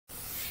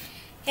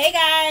Hey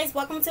guys,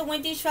 welcome to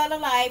Wendy's Try to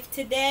Life.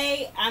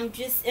 Today I'm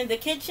just in the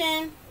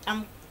kitchen.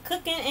 I'm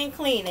cooking and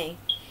cleaning.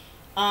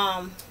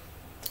 Um,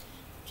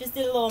 just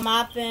did a little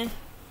mopping,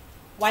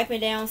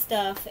 wiping down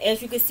stuff.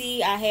 As you can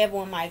see, I have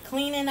on my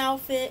cleaning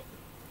outfit,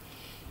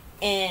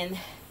 and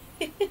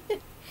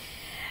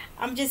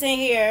I'm just in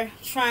here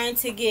trying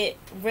to get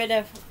rid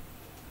of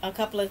a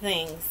couple of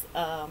things.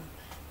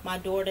 My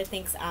daughter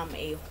thinks I'm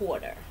a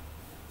hoarder,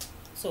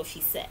 so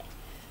she said.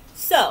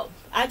 So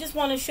I just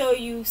want to show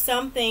you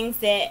some things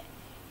that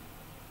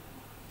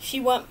she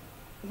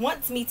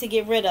wants me to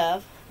get rid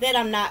of that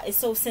I'm not. It's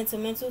so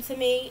sentimental to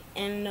me,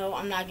 and no,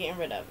 I'm not getting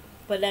rid of it.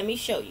 But let me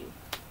show you.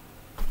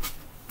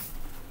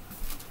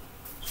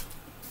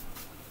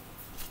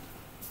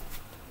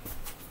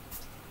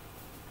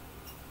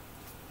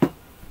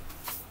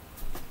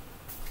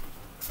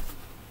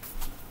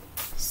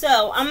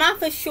 So I'm not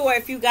for sure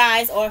if you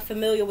guys are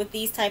familiar with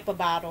these type of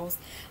bottles.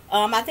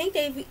 I think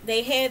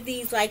they have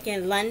these like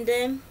in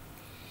London,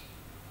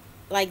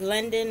 like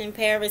London and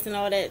Paris and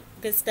all that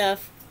good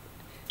stuff.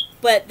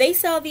 But they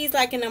sell these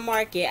like in the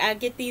market. I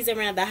get these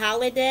around the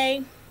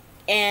holiday,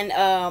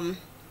 and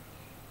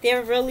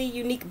they're really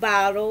unique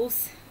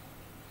bottles,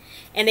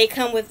 and they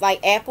come with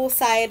like apple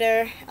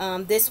cider.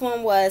 This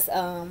one was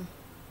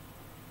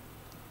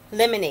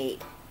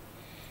lemonade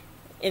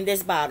in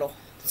this bottle.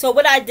 So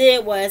what I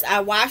did was I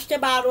washed the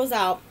bottles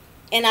out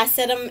and I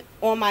set them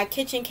on my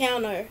kitchen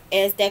counter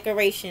as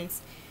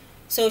decorations.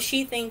 So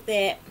she think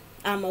that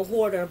I'm a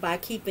hoarder by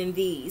keeping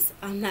these.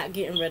 I'm not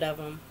getting rid of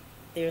them.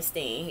 They're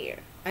staying here.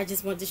 I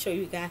just wanted to show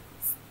you guys.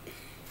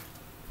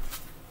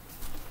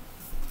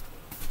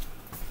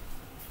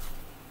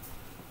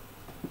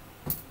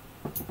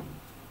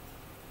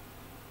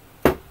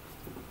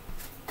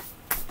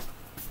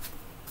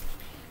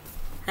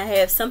 I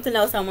have something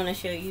else I want to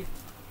show you.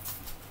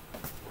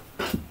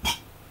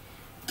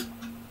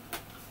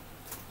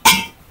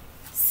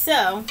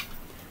 So,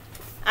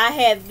 I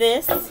have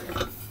this,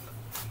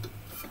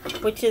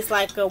 which is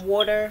like a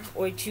water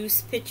or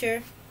juice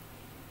pitcher.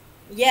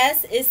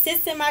 Yes, it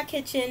sits in my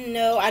kitchen.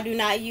 No, I do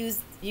not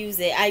use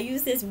it. I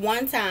used this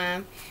one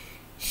time.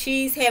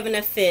 She's having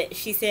a fit.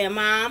 She said,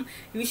 "Mom,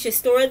 you should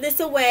store this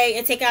away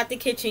and take out the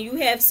kitchen. You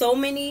have so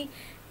many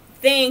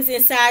things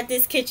inside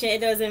this kitchen.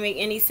 It doesn't make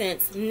any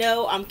sense."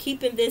 No, I'm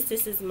keeping this.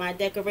 This is my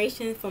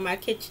decoration for my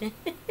kitchen.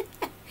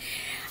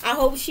 I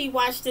hope she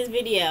watched this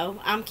video.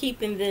 I'm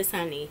keeping this,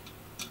 honey.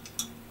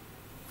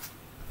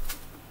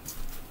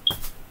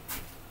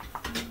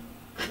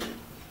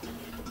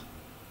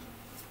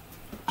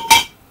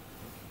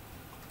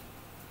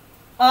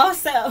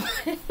 Also,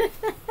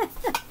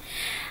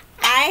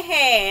 I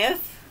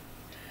have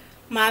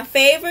my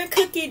favorite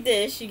cookie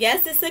dish.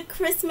 Yes, it's a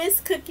Christmas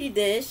cookie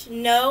dish.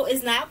 No,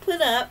 it's not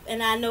put up,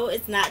 and I know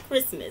it's not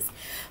Christmas.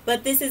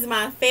 But this is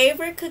my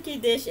favorite cookie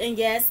dish, and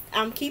yes,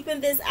 I'm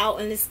keeping this out,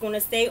 and it's going to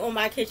stay on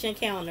my kitchen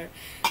counter.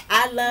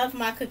 I love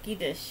my cookie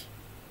dish.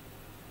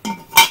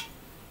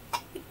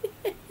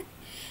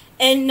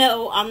 And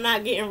no, I'm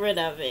not getting rid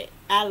of it.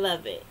 I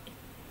love it.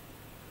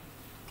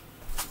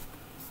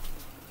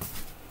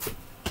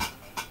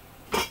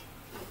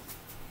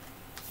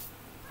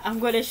 I'm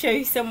going to show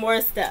you some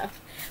more stuff.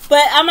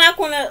 But I'm not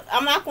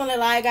gonna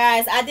lie,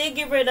 guys. I did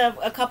get rid of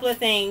a couple of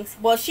things.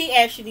 Well, she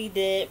actually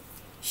did.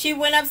 She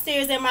went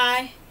upstairs in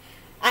my,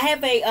 I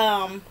have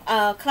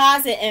a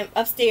closet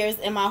upstairs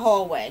in my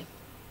hallway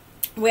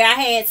where I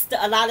had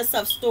a lot of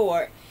stuff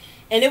stored,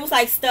 and it was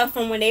like stuff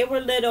from when they were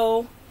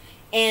little,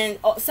 and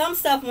some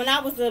stuff when I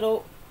was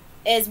little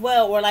as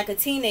well, or like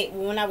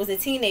when I was a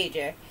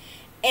teenager.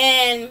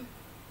 And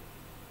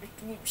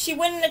she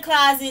went in the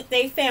closet.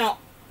 They found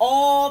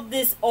all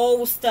this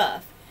old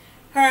stuff.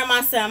 Her and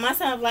my son. My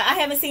son was like, "I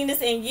haven't seen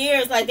this in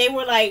years." Like, they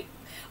were like,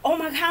 "Oh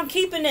my God, I'm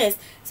keeping this."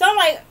 So I'm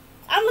like,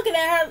 I'm looking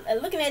at her,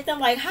 looking at them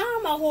like, how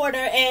am I a hoarder?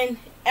 And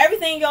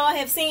everything y'all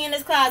have seen in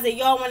this closet,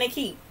 y'all want to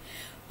keep.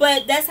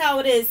 But that's how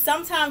it is.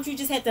 Sometimes you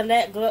just have to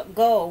let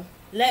go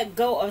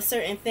of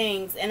certain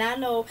things. And I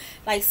know,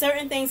 like,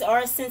 certain things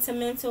are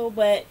sentimental,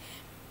 but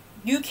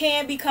you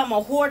can become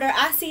a hoarder.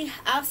 I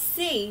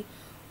see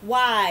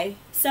why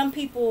some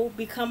people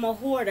become a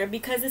hoarder,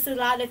 because it's a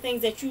lot of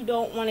things that you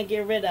don't want to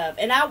get rid of.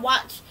 And I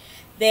watched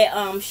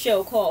that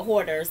show called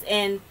Hoarders,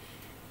 and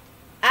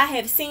I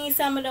have seen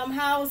some of them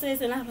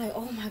houses, and I'm like,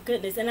 oh my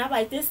goodness. And I'm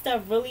like, this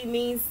stuff really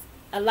means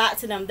a lot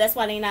to them. That's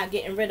why they're not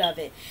getting rid of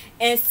it.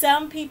 And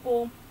some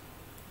people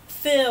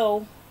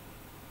feel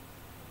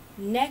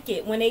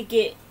naked when they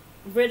get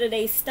rid of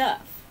their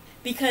stuff,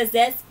 because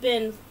that's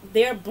been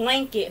their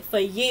blanket for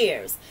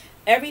years.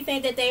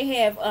 Everything that they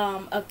have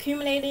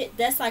accumulated,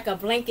 that's like a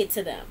blanket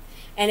to them.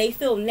 And they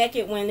feel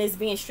naked when it's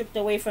being stripped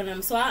away from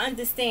them. So I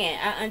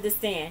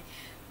understand.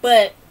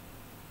 But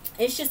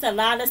it's just a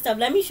lot of stuff.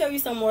 Let me show you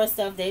some more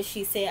stuff that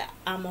she said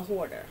I'm a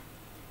hoarder.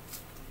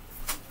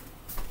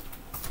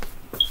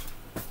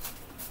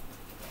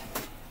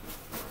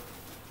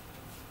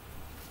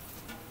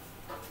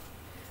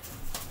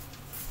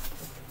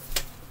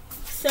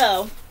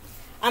 So,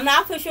 I'm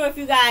not for sure if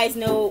you guys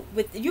know,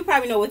 you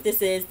probably know what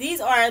this is. These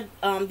are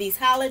these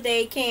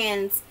holiday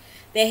cans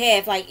They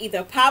have like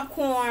either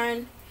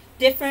popcorn,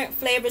 different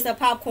flavors of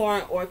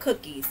popcorn, or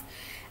cookies.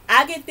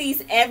 I get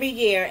these every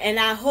year, and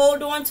I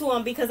hold on to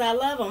them because I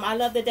love them. I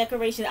love the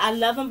decoration. I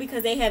love them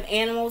because they have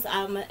animals.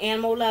 I'm an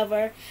animal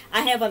lover.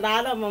 I have a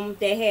lot of them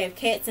that have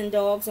cats and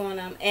dogs on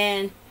them.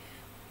 And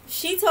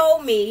she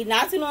told me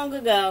not too long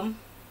ago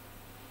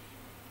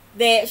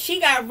that she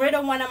got rid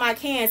of one of my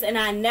cans, and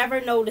I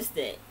never noticed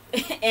it.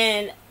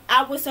 And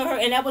I was to her,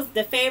 and that was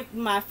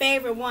my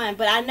favorite one,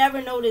 but I never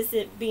noticed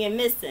it being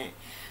missing.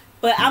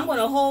 But I'm going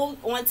to hold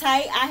on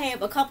tight. I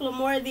have a couple of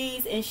more of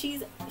these, and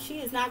she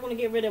is not going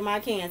to get rid of my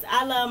cans.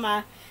 I love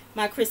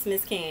my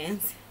Christmas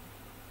cans.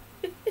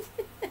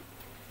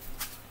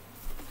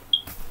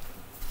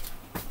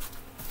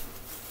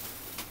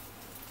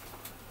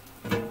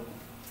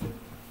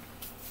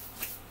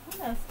 What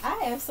else? I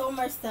have so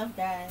much stuff,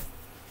 guys.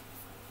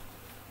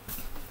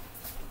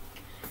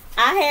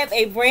 I have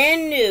a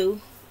brand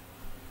new,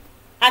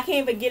 I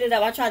can't even get it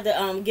up. I tried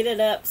to get it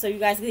up so you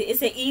guys can see.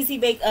 It's an easy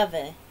bake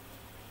oven.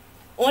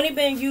 Only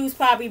been used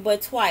probably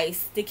but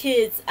twice. The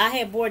kids, I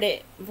had brought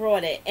it,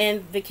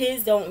 and the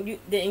kids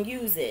didn't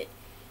use it.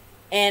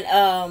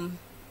 And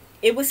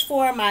it was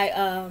for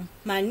my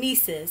my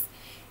nieces,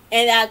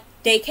 and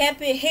they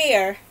kept it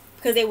here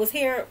because they was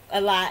here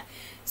a lot.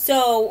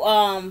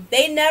 So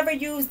they never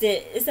used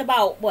it. It's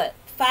about what,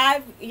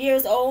 5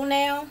 years old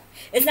now.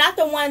 It's not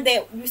the one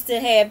that used to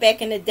have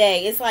back in the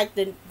day. It's like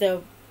the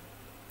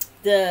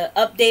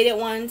updated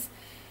ones.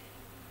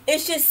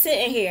 It's just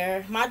sitting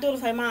here. My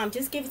daughter's like, Mom,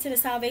 just give it to the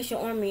Salvation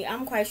Army.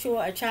 I'm quite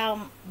sure a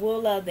child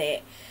will love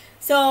that.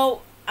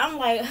 So I'm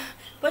like,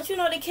 but you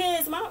know, the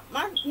kids, my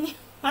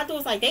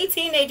daughter's like, they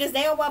teenagers,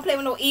 they don't want to play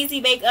with no easy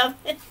bake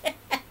oven.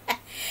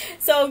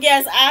 So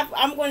yes,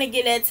 I'm going to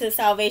get that to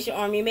Salvation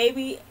Army.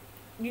 Maybe,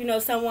 you know,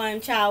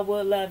 child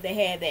will love to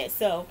have that.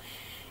 So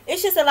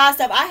it's just a lot of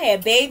stuff. I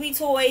had baby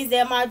toys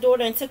that my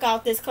daughter took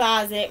out this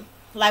closet.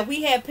 Like,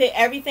 we had put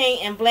everything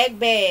in black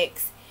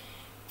bags.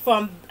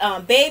 From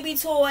baby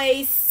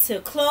toys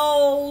to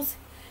clothes,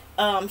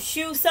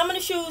 shoes. Some of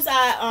the shoes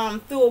I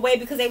threw away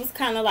because they was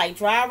kind of like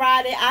dry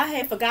rotted. I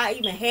had forgot I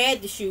even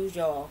had the shoes,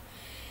 y'all.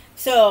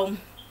 So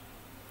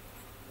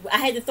I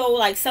had to throw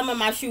like some of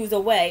my shoes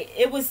away.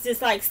 It was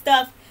just like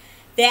stuff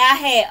that I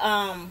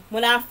had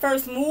when I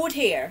first moved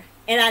here,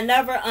 and I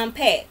never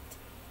unpacked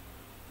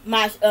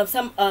my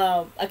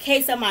a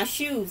case of my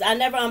shoes. I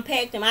never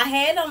unpacked them. I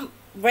had them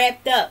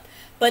wrapped up,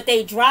 but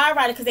they dry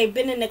rotted because they've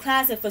been in the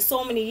closet for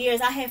so many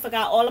years. I had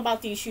forgot all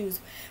about these shoes.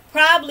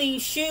 Probably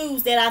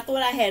shoes that I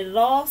thought I had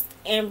lost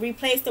and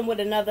replaced them with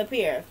another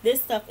pair.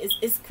 This stuff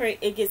is crazy.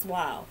 It gets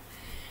wild.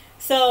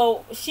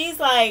 So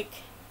she's like,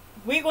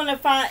 we're going to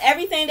find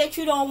everything that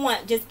you don't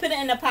want. Just put it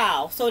in the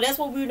pile. So that's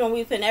what we're doing.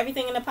 We're putting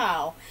everything in the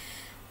pile.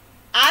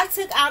 I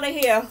took out of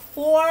here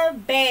 4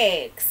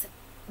 bags.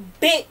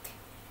 Big,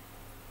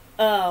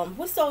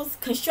 what's those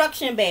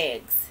construction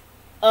bags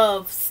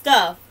of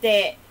stuff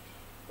that,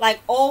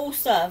 like old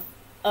stuff,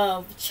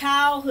 of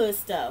childhood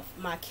stuff,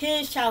 my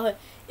kids' childhood.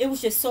 It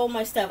was just so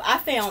much stuff. I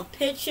found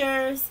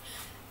pictures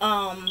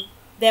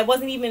that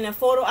wasn't even in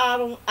photo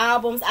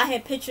albums. I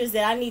had pictures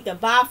that I need to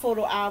buy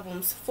photo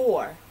albums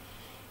for.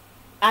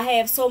 I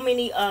have so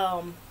many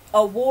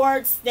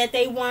awards that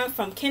they won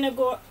from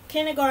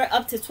kindergarten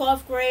up to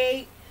 12th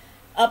grade,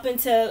 up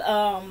until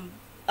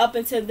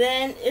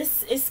then.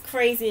 It's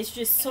crazy. It's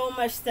just so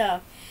much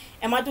stuff.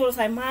 And my daughter's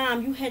like,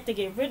 Mom, you had to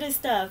get rid of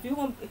stuff.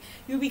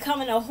 You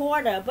becoming a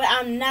hoarder. But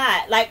I'm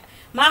not. Like,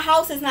 my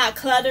house is not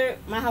cluttered.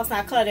 My house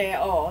not cluttered at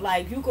all.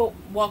 Like, you go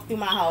walk through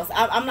my house.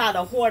 I'm not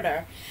a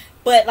hoarder.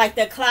 But, like,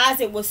 the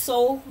closet was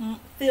so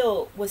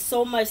filled with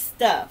so much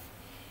stuff.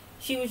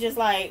 She was just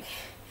like,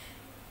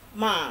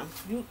 Mom,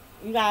 you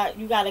got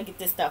to get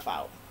this stuff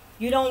out.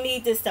 You don't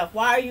need this stuff.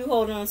 Why are you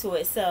holding on to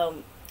it?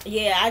 So,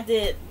 yeah, I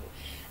did.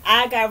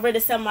 I got rid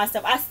of some of my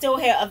stuff. I still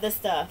have other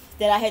stuff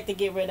that I had to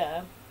get rid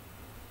of.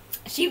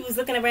 She was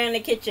looking around the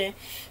kitchen.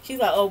 She's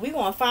like, oh, we're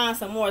going to find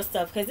some more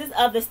stuff because there's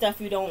other stuff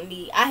you don't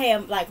need. I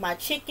have, like, my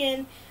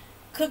chicken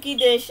cookie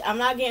dish. I'm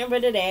not getting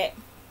rid of that.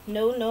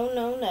 No, no,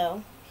 no,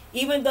 no.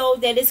 Even though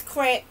that is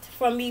cracked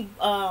from me,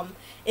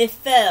 it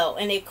fell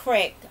and it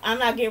cracked. I'm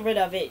not getting rid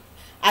of it.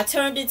 I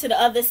turned it to the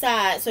other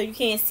side so you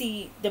can't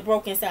see the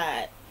broken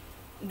side.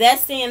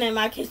 That's staying in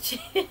my kitchen.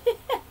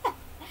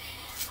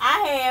 I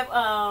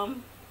have,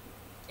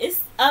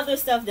 it's other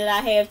stuff that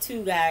I have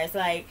too, guys.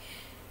 Like,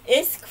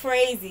 it's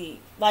crazy.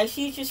 Like,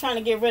 she's just trying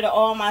to get rid of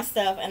all my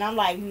stuff. And I'm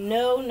like,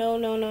 no, no,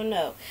 no, no,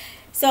 no.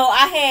 So,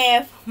 I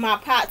have my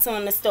pots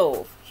on the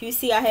stove. You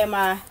see, I have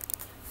my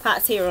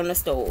pots here on the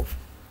stove.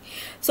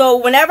 So,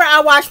 whenever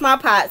I wash my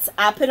pots,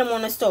 I put them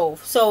on the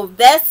stove. So,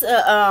 that's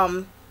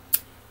a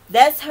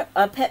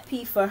pet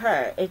peeve for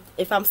her,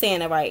 if I'm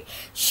saying it right.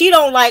 She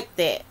don't like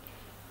that.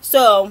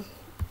 So,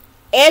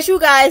 as you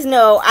guys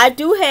know, I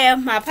do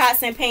have my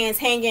pots and pans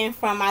hanging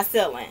from my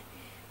ceiling.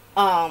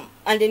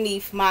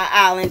 Underneath my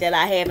island that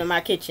I have in my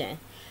kitchen.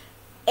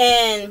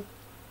 And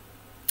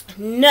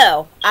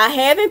no, I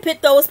haven't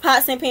put those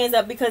pots and pans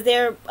up because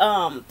they're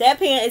that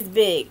pan is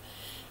big.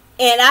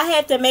 And I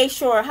have to make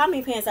sure how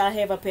many pans I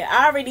have up here.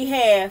 I already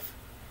have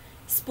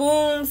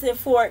spoons and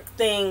fork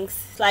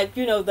things, like,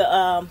 you know,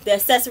 the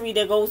accessory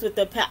that goes with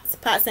the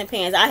pots and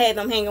pans. I had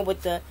them hanging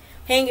with them.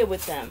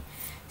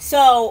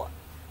 So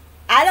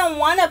I don't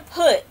want to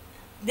put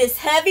this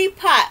heavy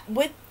pot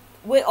with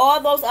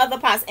all those other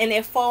pots and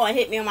it fall and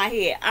hit me on my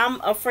head.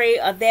 I'm afraid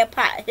of that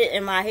pot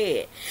hitting my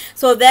head.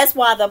 So that's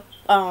why the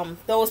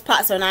those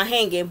pots are not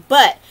hanging.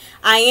 But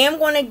I am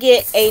going to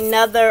get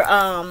another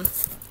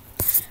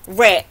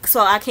rack,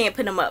 so I can't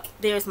put them up.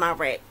 There's my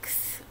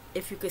racks,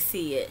 if you could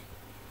see it.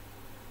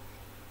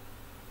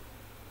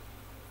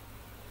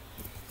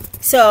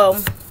 So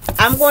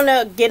I'm going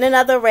to get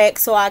another rack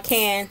so I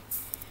can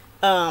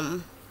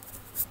put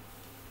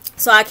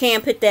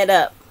that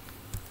up.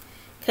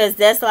 Cause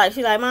that's like,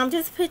 she's like, Mom,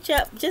 just put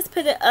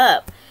it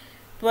up.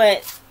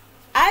 But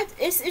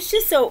it's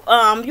just so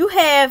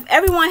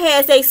everyone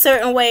has a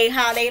certain way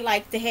how they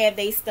like to have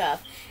their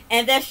stuff,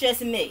 and that's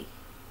just me.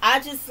 I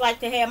just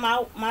like to have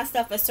my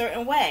stuff a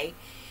certain way,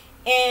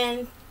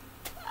 and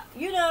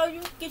you know,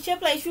 you get your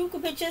place, you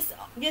can put your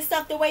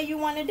stuff the way you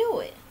want to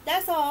do it.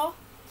 That's all.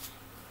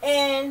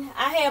 And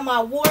I have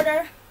my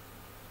water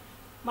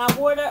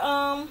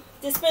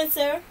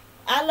dispenser.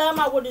 I love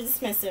my water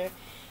dispenser.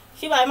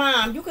 She like,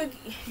 Mom, you could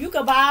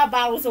buy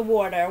bottles of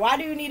water. Why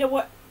do you need a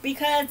water?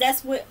 Because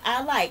that's what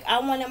I like. I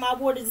wanted my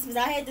water dispenser.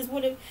 I had this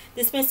water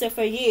dispenser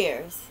for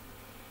years.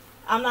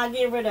 I'm not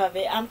getting rid of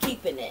it. I'm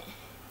keeping it.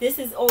 This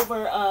is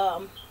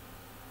over.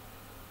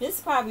 This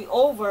is probably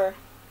over.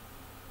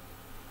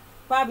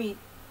 Probably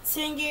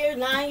 10 years,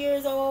 9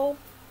 years old.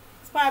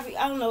 It's probably,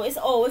 I don't know. It's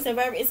old. It's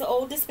an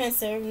old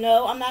dispenser.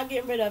 No, I'm not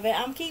getting rid of it.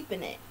 I'm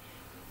keeping it.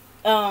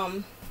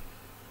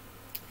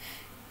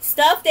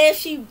 Stuff that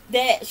she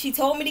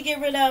told me to get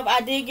rid of,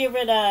 I did get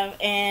rid of,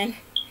 and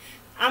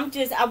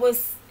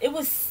it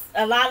was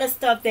a lot of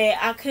stuff that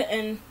I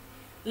couldn't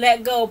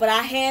let go, but I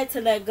had to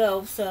let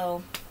go.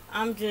 So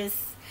I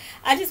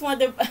just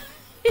wanted to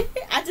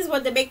I just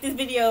wanted to make this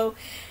video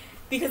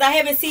because I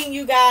haven't seen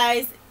you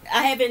guys.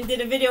 I haven't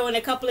did a video in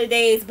a couple of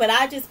days, but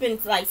I just been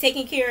like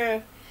taking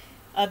care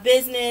of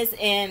business,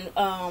 and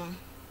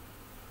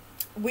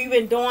we've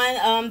been doing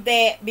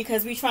that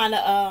because we're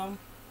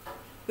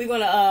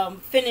gonna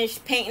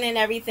finish painting and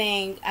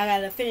everything. I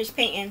gotta finish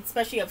painting,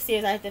 especially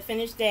upstairs. I have to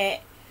finish that.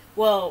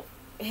 Well,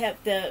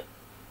 have to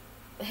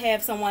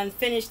have someone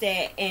finish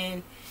that,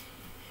 and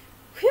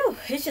whew,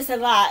 it's just a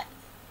lot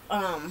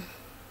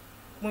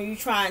when you're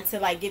trying to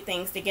like get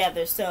things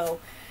together. So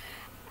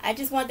I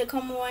just wanted to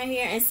come on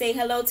here and say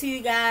hello to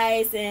you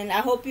guys, and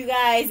I hope you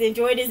guys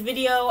enjoy this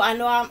video. I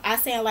know I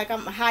sound like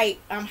I'm hyped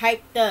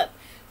up.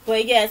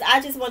 But yes,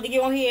 I just wanted to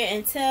get on here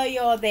and tell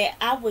y'all that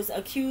I was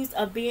accused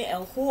of being a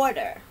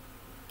hoarder.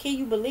 Can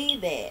you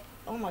believe that?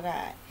 Oh my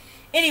God.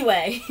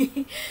 Anyway,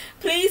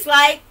 please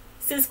like,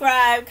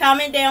 subscribe,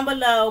 comment down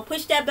below,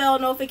 push that bell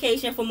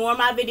notification for more of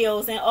my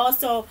videos, and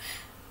also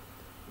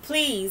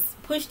please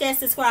push that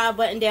subscribe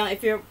button down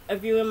if you're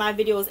viewing my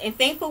videos. And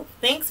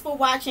thanks for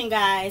watching,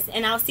 guys,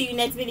 and I'll see you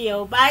next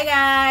video. Bye,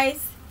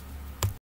 guys.